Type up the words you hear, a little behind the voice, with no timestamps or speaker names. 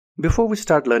Before we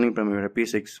start learning Primavera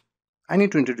P6, I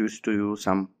need to introduce to you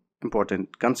some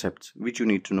important concepts which you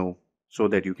need to know so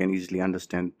that you can easily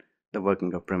understand the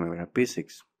working of Primavera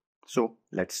P6. So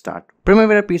let's start.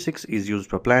 Primavera P6 is used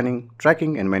for planning,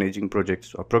 tracking and managing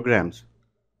projects or programs.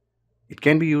 It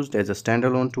can be used as a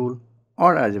standalone tool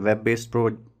or as a web-based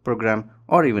program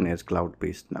or even as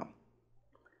cloud-based now.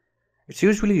 It's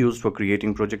usually used for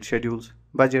creating project schedules,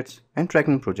 budgets and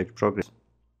tracking project progress.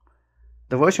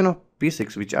 The version of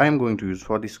P6 which I am going to use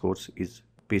for this course is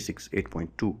P6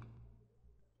 8.2.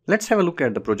 Let's have a look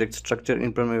at the project structure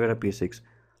in Primavera P6,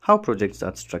 how projects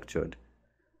are structured.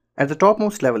 At the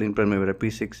topmost level in Primavera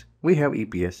P6, we have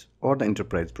EPS or the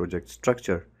Enterprise Project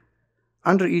Structure.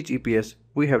 Under each EPS,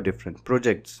 we have different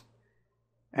projects,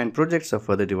 and projects are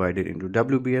further divided into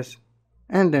WBS,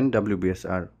 and then WBS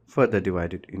are further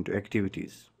divided into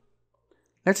activities.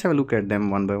 Let's have a look at them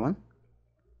one by one.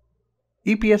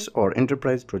 EPS or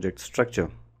Enterprise Project Structure.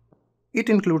 It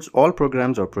includes all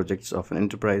programs or projects of an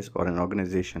enterprise or an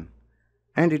organization,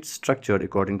 and it's structured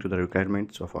according to the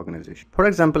requirements of organization. For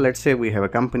example, let's say we have a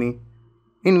company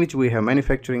in which we have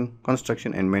manufacturing,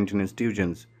 construction and maintenance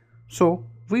divisions. So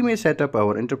we may set up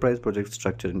our enterprise project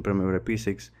structure in Primavera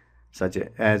P6 such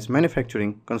as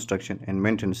manufacturing, construction and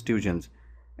maintenance divisions,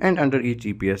 and under each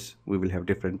EPS we will have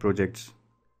different projects.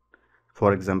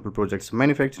 For example, projects of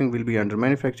manufacturing will be under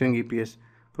manufacturing EPS,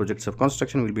 projects of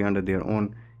construction will be under their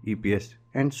own EPS,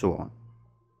 and so on.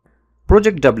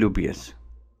 Project WBS.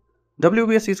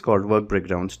 WBS is called Work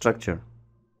Breakdown Structure.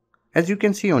 As you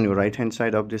can see on your right hand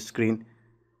side of this screen,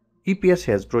 EPS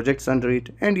has projects under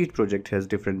it and each project has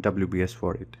different WBS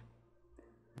for it.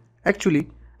 Actually,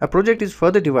 a project is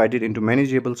further divided into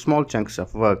manageable small chunks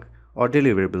of work or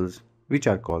deliverables which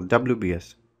are called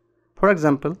WBS. For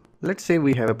example, let's say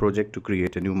we have a project to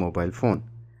create a new mobile phone.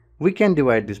 We can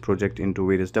divide this project into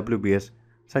various WBS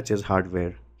such as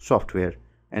hardware, software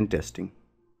and testing.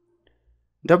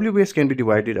 WBS can be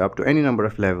divided up to any number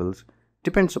of levels,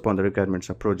 depends upon the requirements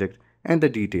of project and the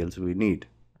details we need.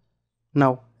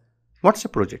 Now, what's a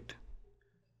project?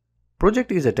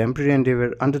 Project is a temporary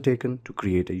endeavor undertaken to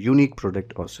create a unique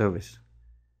product or service.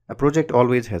 A project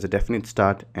always has a definite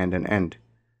start and an end.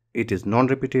 It is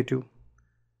non-repetitive.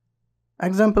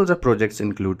 Examples of projects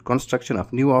include construction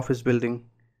of new office building,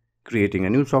 creating a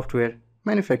new software,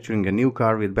 manufacturing a new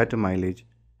car with better mileage,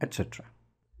 etc.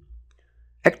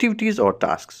 Activities or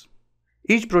tasks.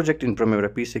 Each project in Primavera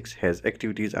P6 has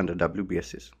activities under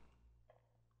WBSs.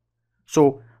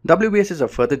 So, WBSs are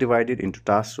further divided into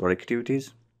tasks or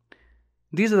activities.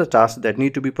 These are the tasks that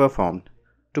need to be performed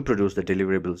to produce the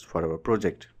deliverables for our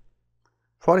project.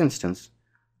 For instance,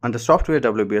 under software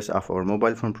WBS of our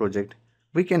mobile phone project,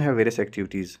 we can have various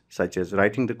activities such as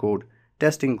writing the code,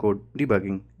 testing code,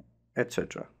 debugging,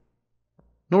 etc.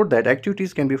 Note that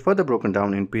activities can be further broken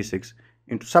down in P6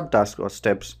 into subtasks or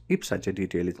steps if such a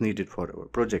detail is needed for our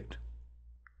project.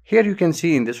 Here you can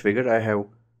see in this figure I have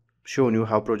shown you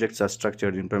how projects are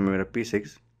structured in Primavera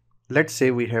P6. Let's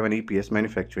say we have an EPS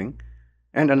manufacturing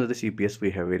and under this EPS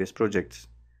we have various projects.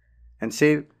 And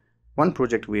say one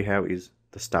project we have is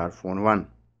the Star Phone 1.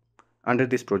 Under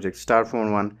this project Star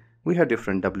Phone 1 we have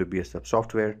different WBS of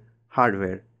software,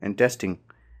 hardware and testing,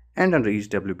 and under each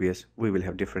WBS we will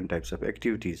have different types of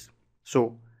activities.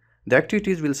 So the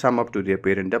activities will sum up to their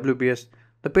parent WBS,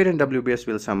 the parent WBS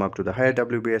will sum up to the higher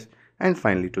WBS and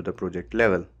finally to the project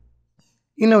level.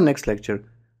 In our next lecture,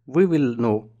 we will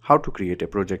know how to create a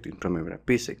project in Primavera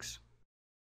P6.